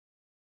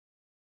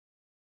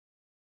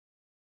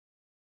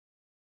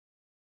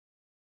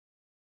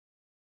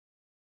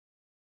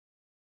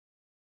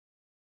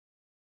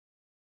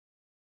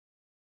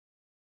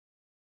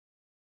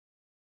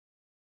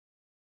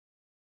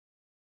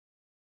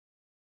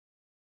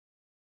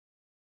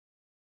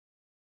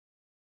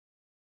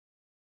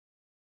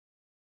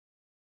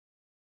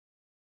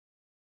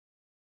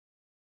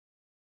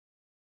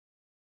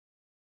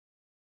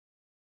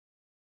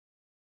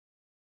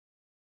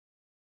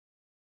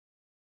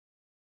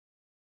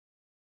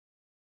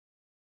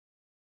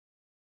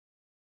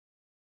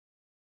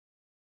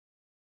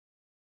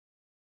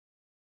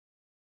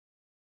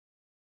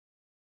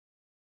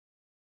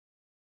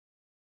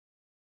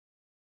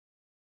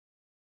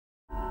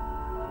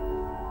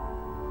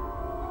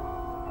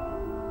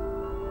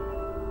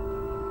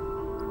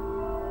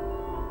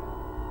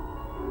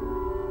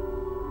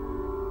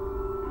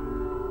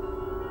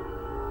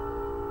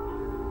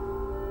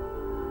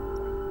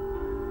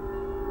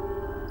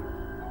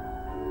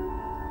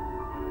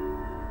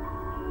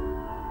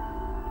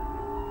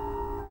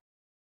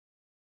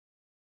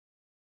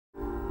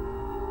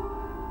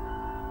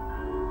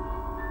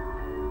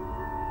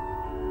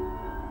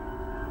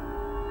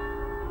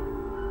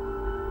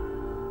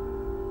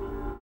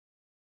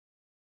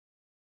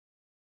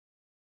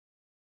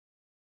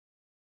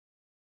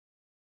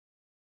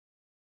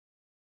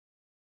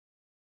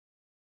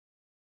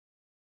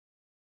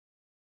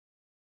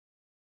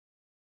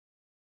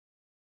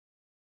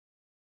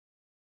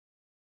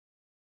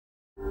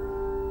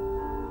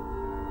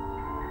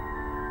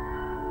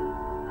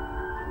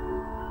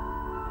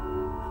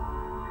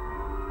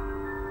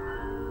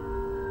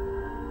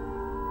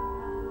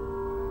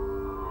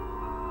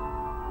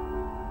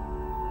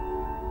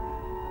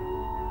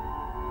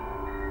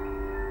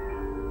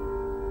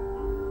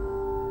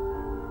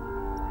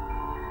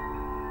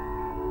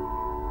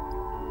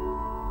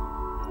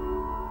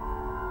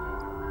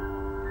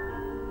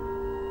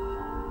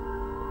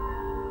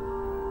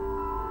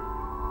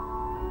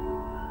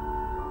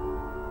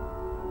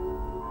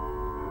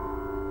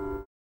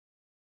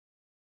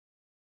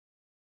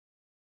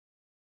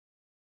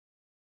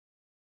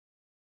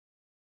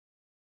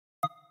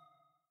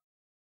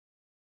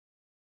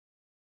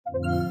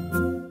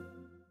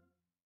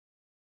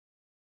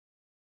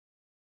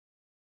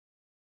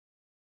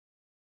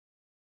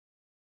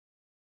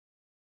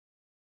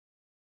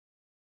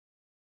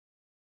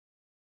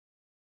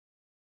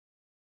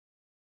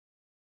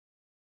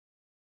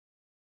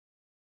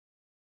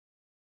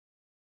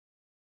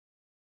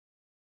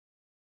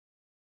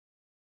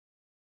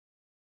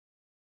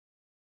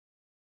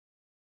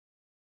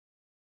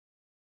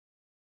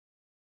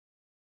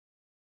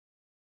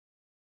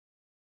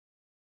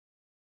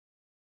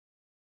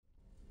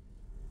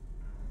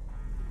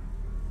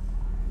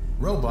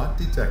Robot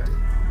detected.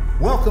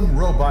 Welcome,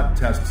 robot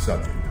test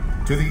subject,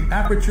 to the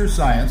Aperture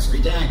Science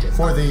Redacted.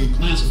 For the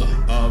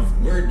Classified.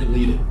 Of Word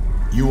deleted.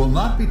 You will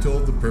not be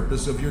told the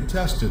purpose of your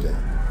test today.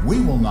 We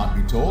will not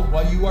be told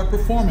why you are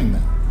performing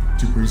them.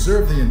 To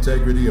preserve the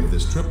integrity of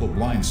this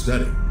triple-blind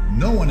study,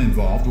 no one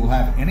involved will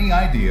have any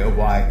idea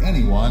why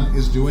anyone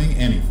is doing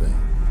anything.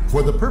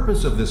 For the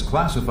purpose of this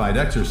classified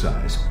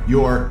exercise,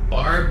 your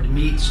Barbed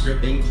meat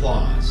stripping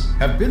claws.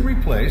 have been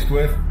replaced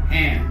with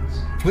Hands.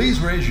 please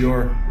raise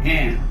your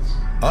Hands.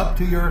 up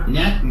to your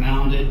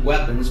Net-mounted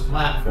weapons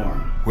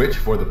platform. which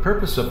for the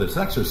purpose of this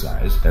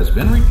exercise has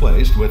been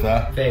replaced with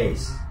a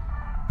Face.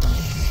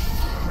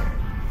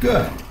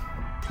 good.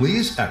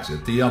 Please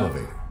exit the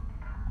elevator.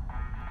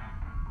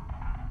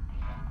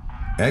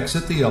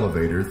 Exit the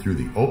elevator through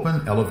the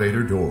open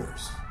elevator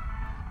doors.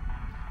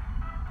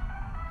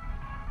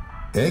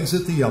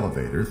 Exit the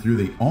elevator through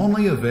the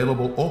only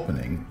available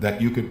opening that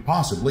you could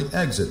possibly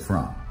exit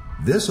from.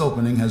 This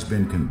opening has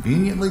been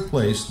conveniently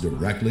placed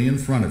directly in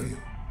front of you.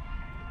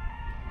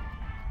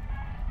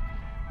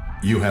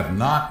 You have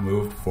not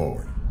moved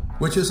forward,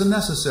 which is a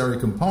necessary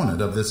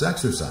component of this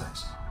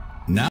exercise.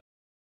 Now,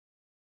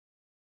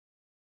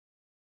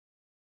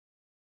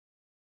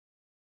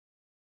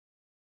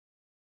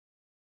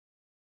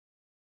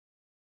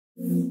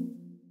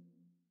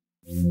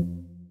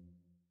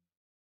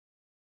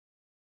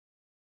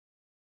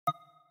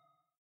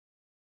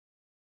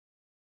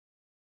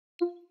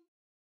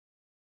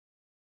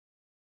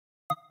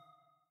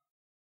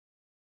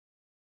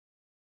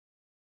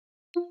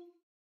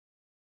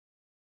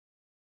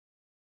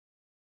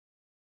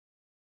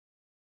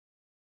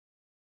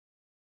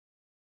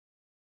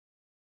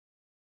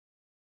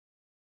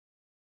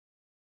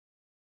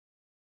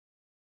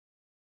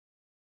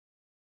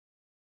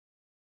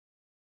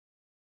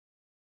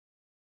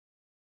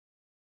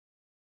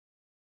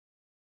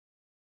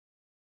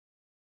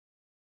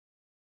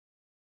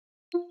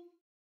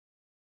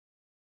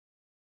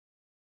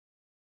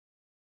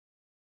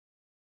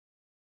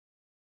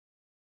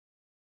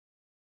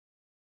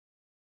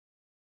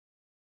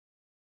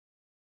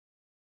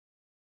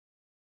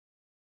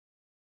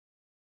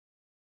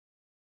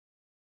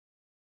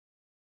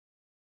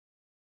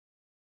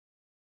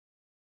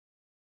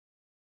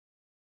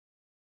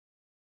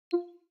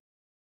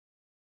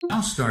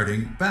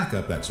 starting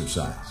backup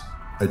exercise.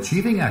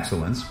 Achieving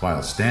excellence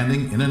while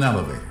standing in an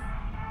elevator.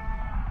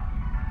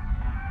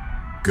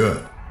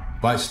 Good.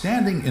 By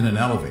standing in an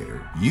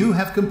elevator, you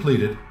have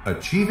completed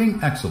achieving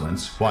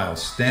excellence while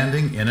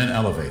standing in an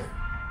elevator.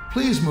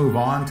 Please move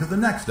on to the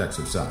next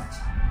exercise.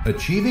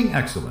 Achieving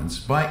excellence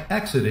by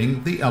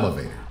exiting the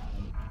elevator.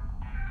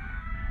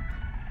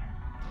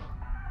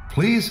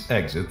 Please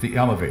exit the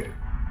elevator.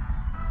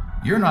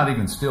 You're not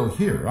even still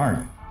here, are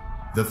you?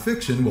 The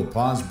fiction will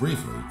pause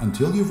briefly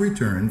until you've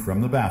returned from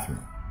the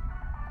bathroom.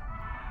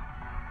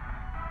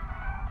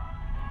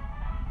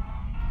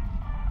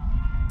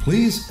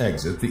 Please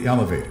exit the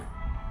elevator.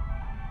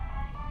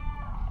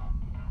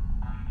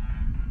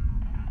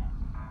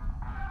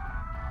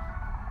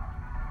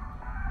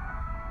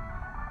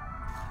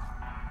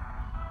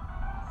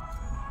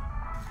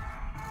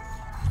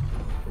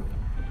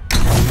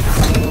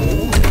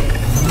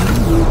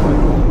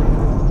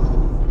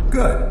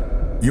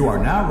 Good. You are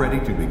now ready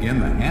to begin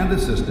the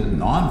hand-assisted,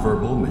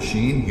 non-verbal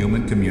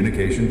machine-human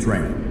communication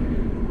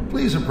training.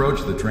 Please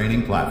approach the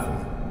training platform.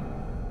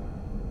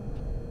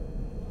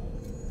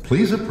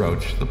 Please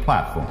approach the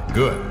platform.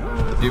 Good.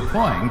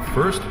 Deploying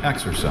first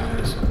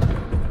exercise.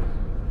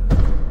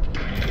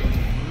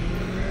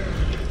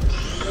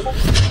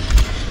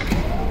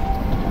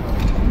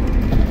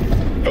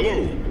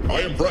 Hello,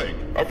 I am Frank,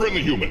 a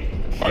friendly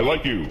human. I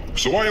like you,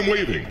 so I am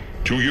waving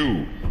to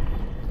you.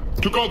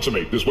 To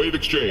consummate this wave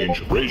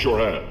exchange, raise your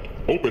hand.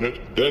 Open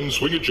it, then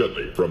swing it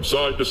gently from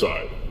side to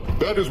side.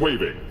 That is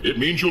waving. It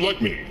means you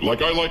like me,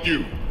 like I like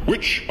you,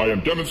 which I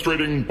am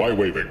demonstrating by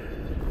waving.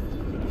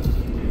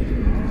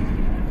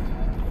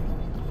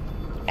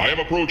 I am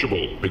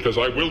approachable because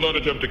I will not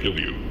attempt to kill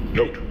you.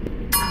 Note.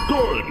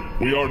 Good!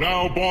 We are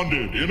now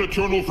bonded in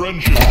eternal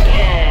friendship.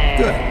 Ah!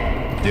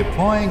 Good.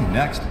 Deploying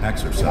next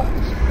exercise.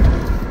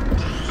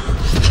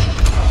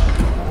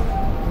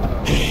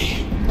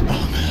 Hey,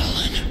 I'm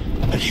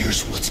Alan, and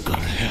here's what's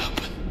gonna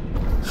happen.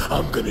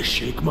 I'm gonna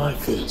shake my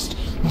fist,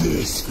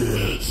 this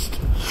fist,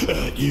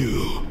 at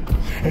you,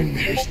 and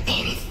there's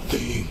not a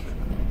thing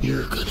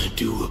you're gonna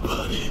do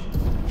about it.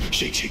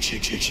 Shake, shake,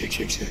 shake, shake, shake,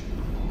 shake, shake.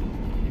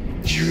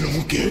 You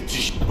don't get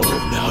to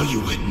Oh, now you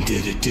went and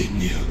did it,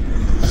 didn't you?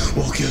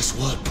 Well, guess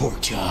what,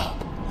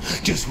 Porkchop?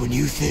 Just when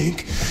you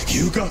think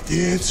you got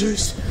the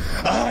answers,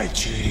 I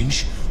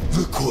change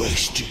the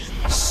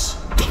questions.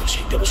 Double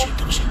shake, double shake,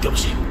 double shake, double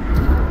shake.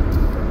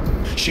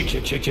 Shake,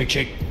 shake, shake, shake,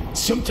 shake.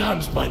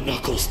 Sometimes my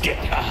knuckles get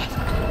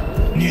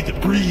hot. Need the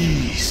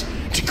breeze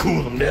to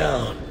cool them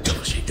down.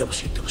 Double shake, double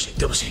shake, double shake,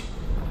 double shake.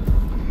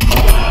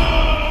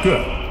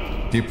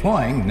 Good.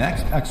 Deploying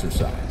next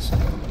exercise.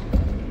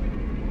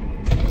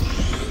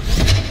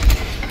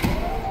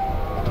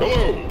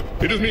 Hello,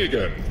 it is me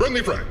again,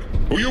 Friendly Frank,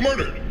 who you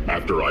murdered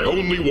after I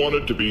only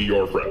wanted to be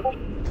your friend.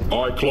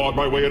 I clawed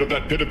my way out of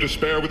that pit of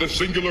despair with a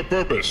singular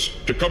purpose,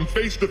 to come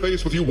face to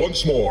face with you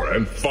once more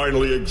and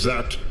finally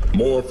exact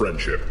more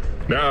friendship.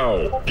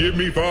 Now, give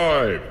me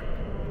 5.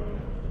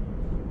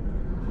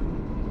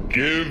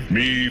 Give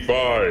me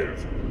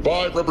 5.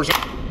 5 represent...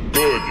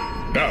 Good.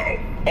 Now,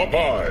 up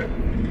high.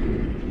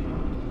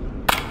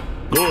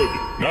 Good.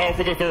 Now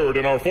for the third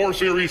in our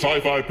 4-series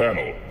high-five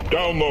panel.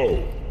 Down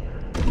low.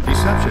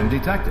 Deception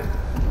detected.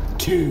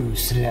 Too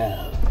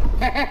slow.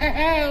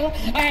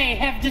 I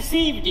have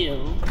deceived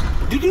you.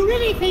 Did you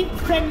really think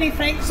Friendly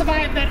Frank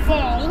survived that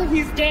fall?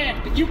 He's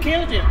dead. You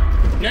killed him.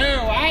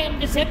 No, I am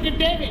Deceptive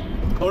David.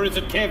 Or is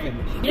it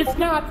Kevin? It's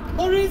not.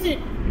 Or is it?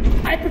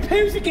 I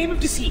propose a game of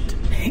deceit.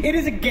 It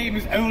is a game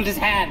as old as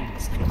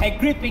hands. A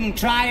gripping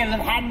trial of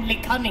handly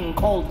cunning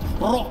called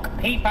rock,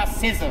 paper,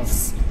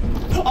 scissors.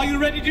 Are you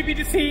ready to be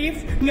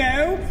deceived?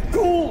 No?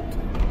 Good.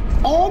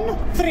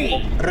 On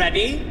 3.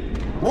 Ready?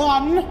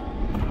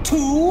 1,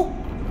 2,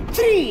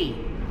 3.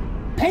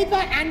 Paper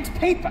and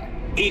paper.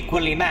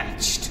 Equally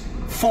matched.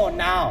 For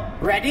now.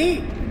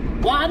 Ready?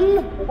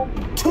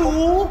 1,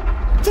 2,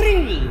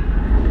 3.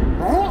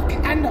 Rock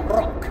and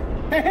rock.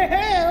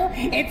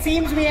 It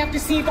seems we have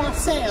deceived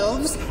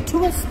ourselves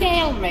to a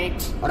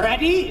stalemate.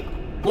 Ready?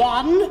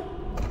 1,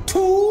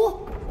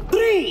 2,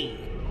 3.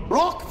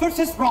 Rock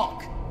versus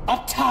rock. A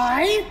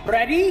tie.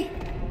 Ready?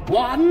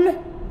 1,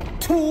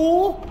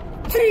 2,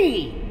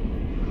 3.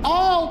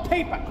 All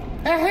paper.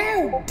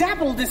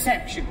 Double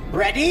deception.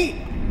 Ready?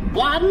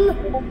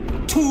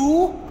 1,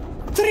 2,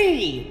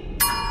 3.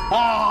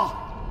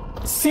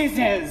 Ah,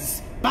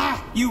 scissors.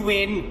 Bah, you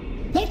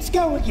win. Let's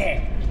go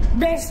again.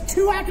 Best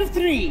 2 out of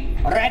 3.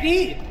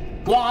 Ready?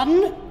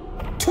 1,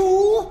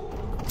 2,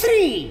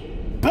 3.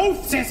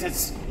 Both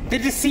scissors. The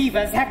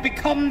deceivers have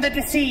become the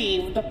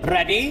deceived.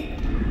 Ready?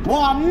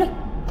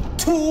 1,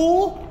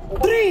 2,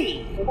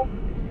 3.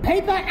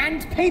 Paper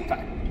and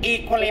paper.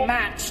 Equally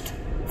matched.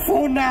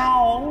 For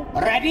now.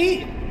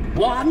 Ready?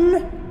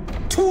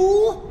 1,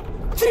 2,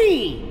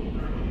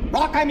 3.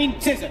 Rock, I mean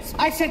scissors.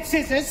 I said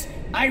scissors.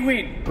 I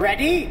win.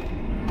 Ready?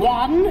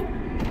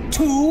 1,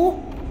 2,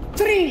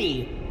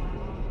 3.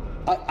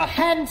 A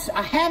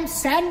ham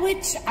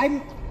sandwich?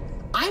 I'm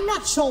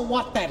not sure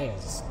what that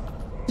is.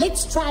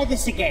 Let's try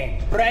this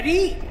again.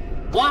 Ready?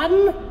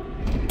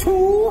 1,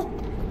 2,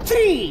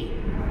 3.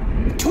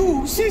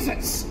 2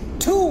 scissors.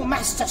 2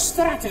 master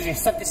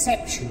strategists of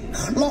deception,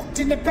 locked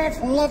in a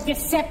battle of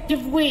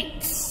deceptive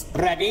wits.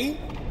 Ready?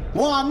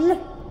 1,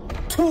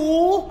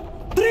 2,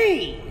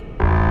 3.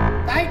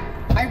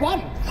 I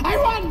won. I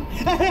won.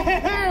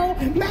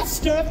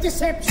 Master of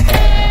deception.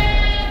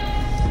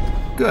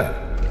 Good.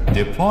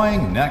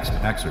 Deploying next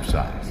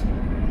exercise.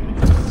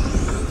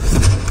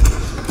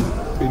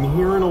 Been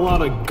hearing a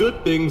lot of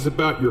good things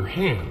about your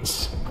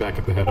hands back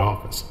at the head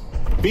office.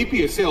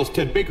 VP of Sales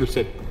Ted Baker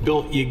said,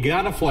 Bill, you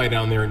gotta fly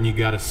down there and you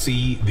gotta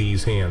see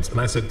these hands. And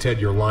I said, Ted,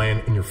 you're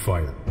lying and you're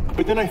fired.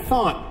 But then I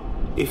thought,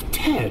 if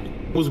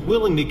Ted was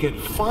willing to get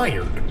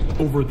fired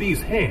over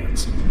these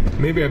hands,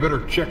 maybe I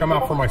better check them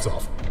out for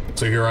myself.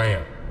 So here I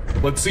am.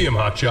 Let's see him,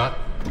 hotshot.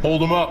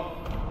 Hold him up.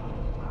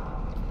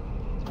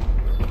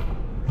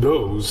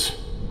 Those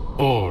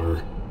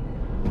are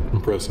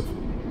impressive.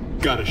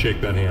 Gotta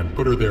shake that hand.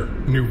 Put her there.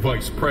 New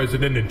vice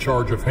president in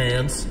charge of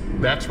hands.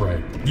 That's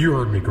right. You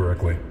heard me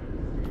correctly.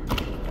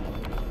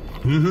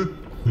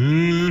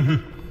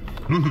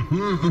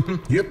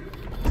 Yep.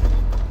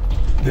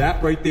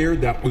 That right there,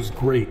 that was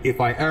great. If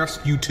I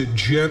asked you to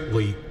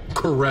gently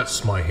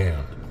caress my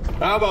hand.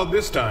 How about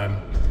this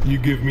time, you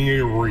give me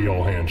a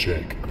real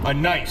handshake? A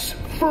nice,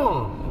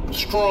 firm,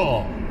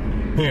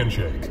 strong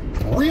handshake.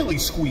 Really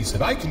squeeze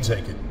it. I can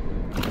take it.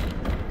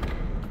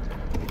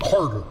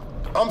 Harder.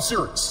 I'm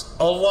serious.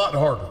 A lot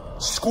harder.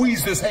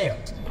 Squeeze this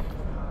hand.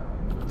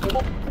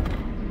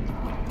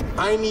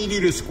 I need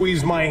you to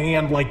squeeze my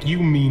hand like you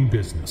mean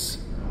business.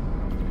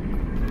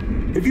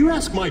 If you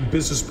ask my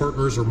business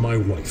partners or my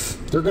wife,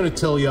 they're going to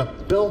tell you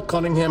Bill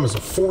Cunningham is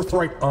a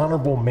forthright,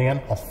 honorable man,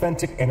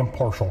 authentic and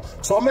impartial.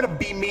 So I'm going to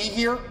be me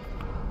here.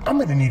 I'm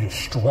going to need a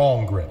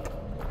strong grip.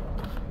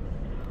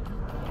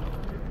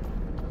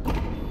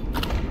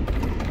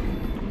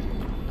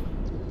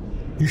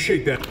 You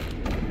shake that.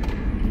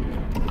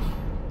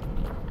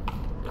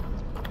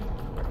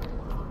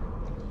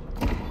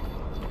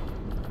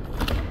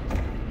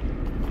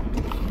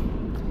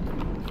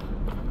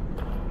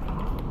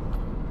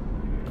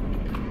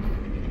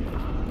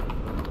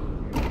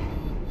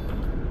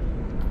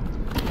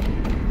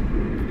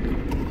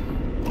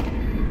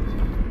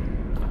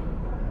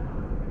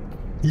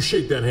 You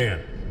shake that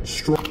hand.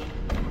 Strong.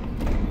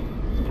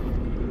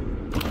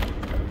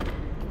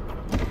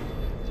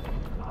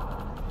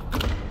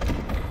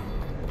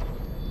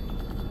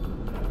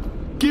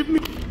 Give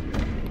me.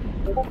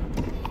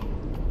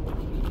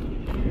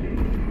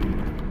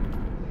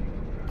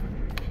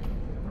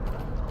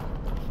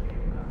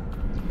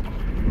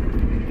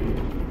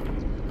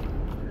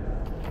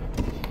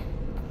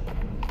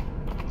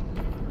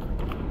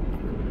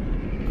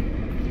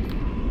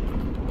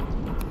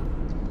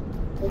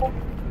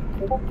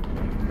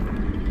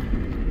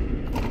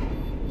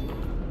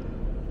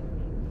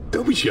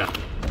 Don't be shy.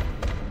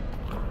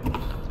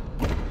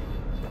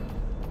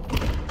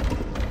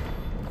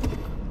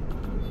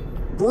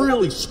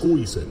 Really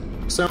squeeze it.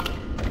 Sound.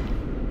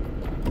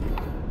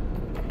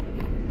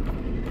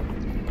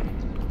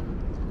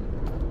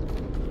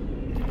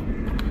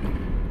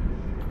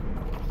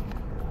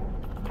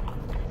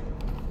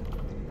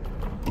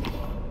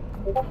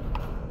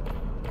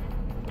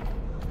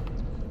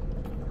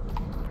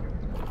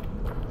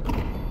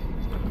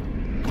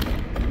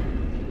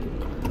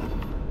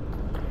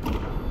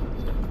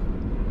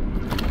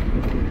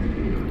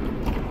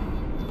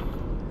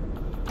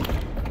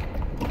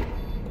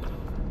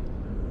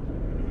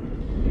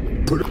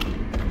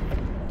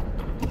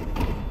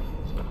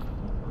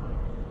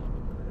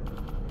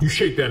 You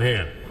shake that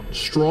hand.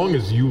 Strong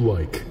as you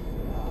like.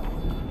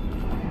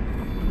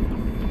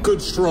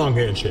 Good strong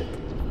handshake.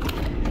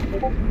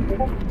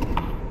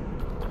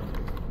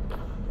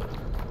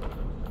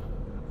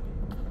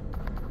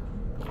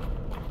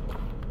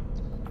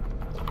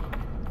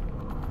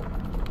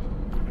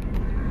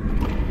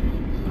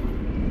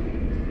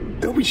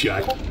 Don't be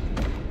shy.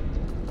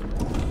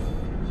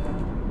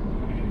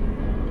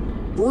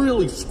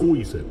 Really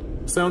squeeze it.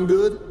 Sound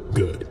good?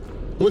 Good.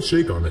 Let's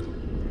shake on it.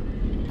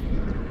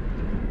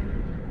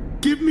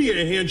 Give me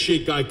a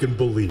handshake I can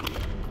believe.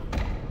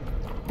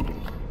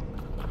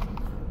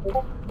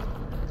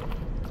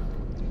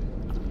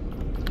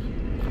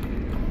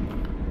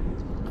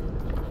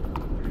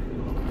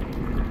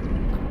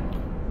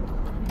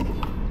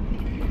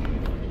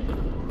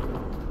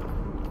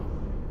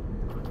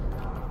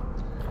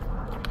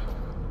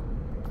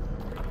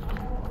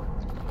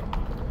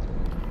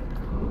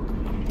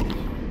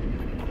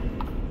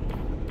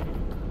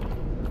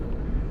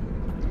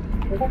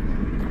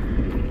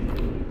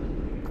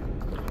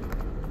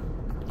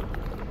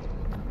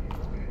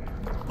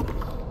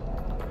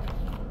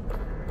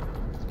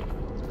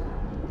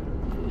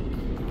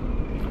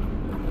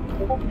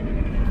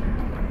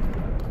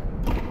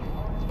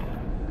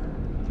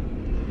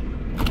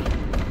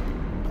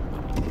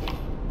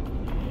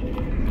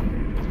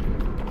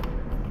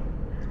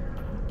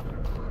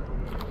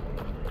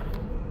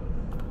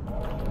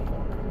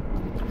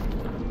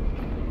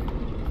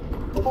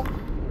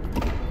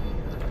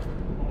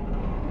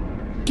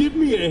 Give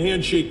me a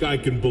handshake I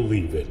can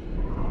believe it.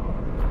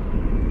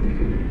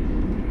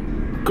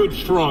 Good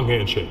strong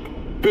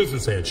handshake.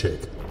 Business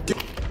handshake.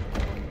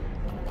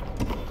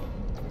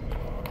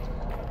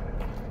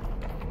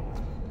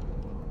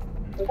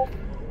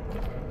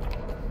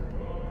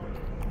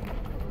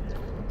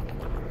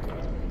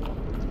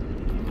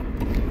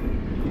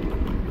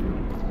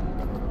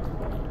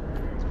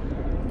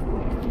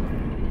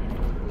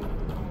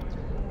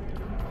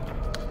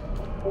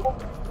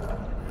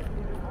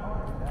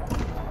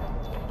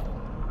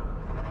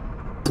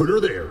 Put her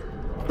there.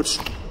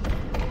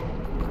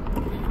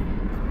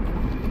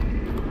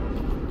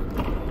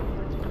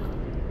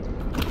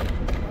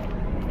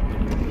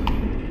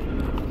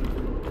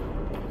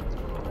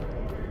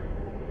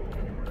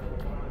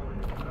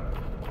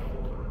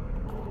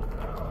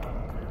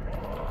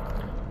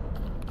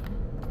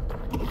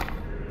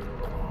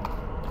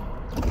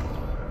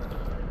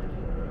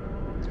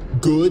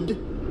 Good,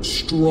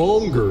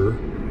 stronger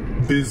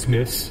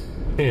business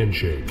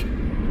handshake.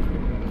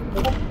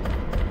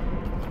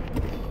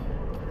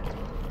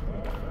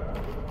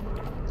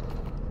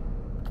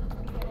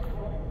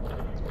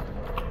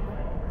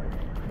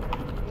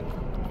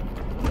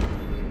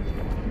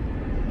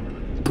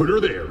 Put her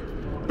there,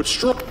 but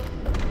strong.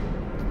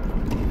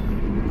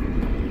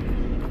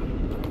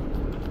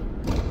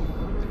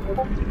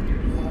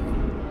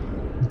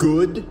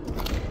 Good.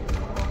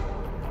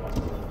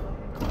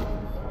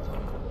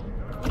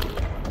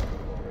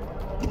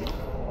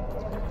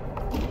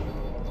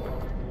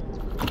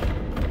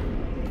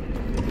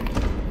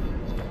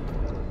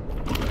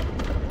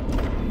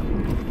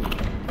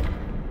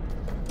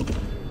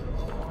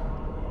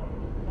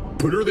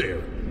 Put her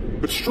there,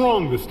 but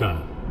strong this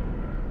time.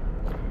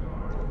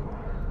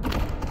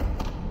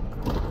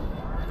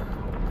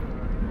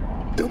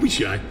 Don't be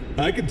shy.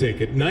 I can take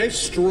it. Nice,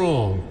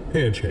 strong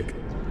handshake.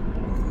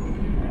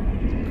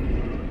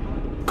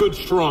 Good,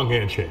 strong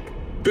handshake.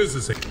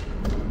 Business handshake.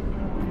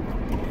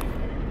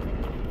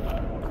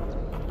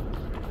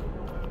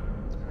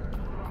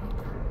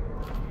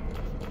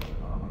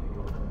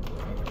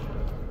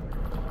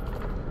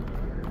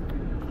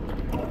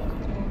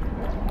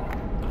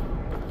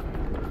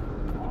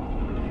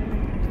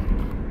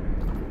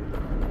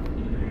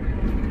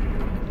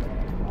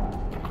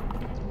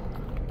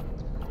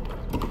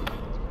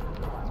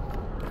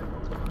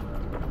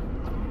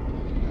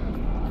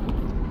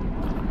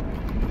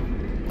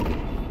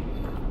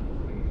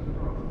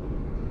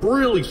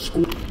 really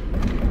squeeze.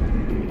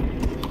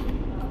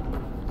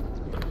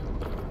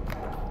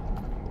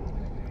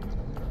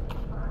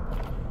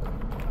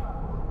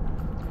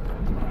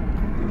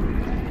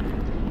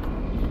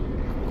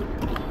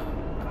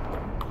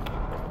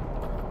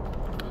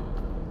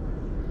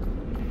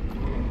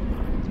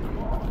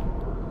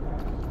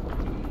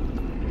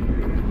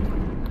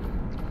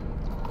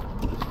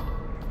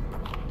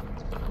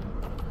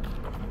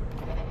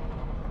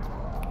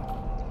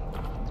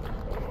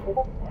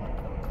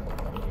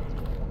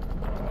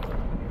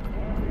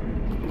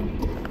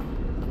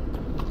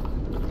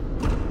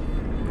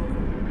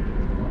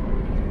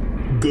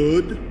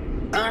 Good,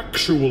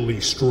 actually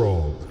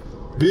strong.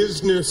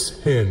 Business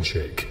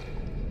handshake.